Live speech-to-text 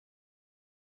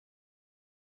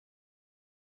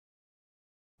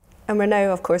And we're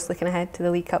now, of course, looking ahead to the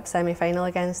League Cup Semi-Final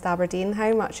against Aberdeen.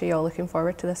 How much are you all looking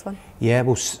forward to this one? Yeah,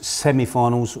 well,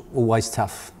 semi-finals always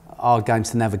tough. Our games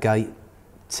to navigate.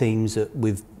 Teams that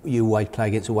you always play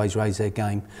against always raise their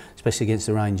game, especially against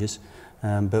the Rangers.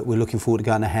 But we're looking forward to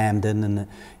going to Hampden, and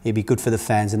it'd be good for the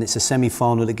fans. And it's a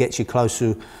semi-final that gets you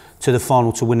closer to the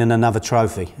final to winning another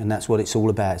trophy, and that's what it's all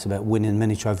about. It's about winning as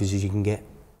many trophies as you can get.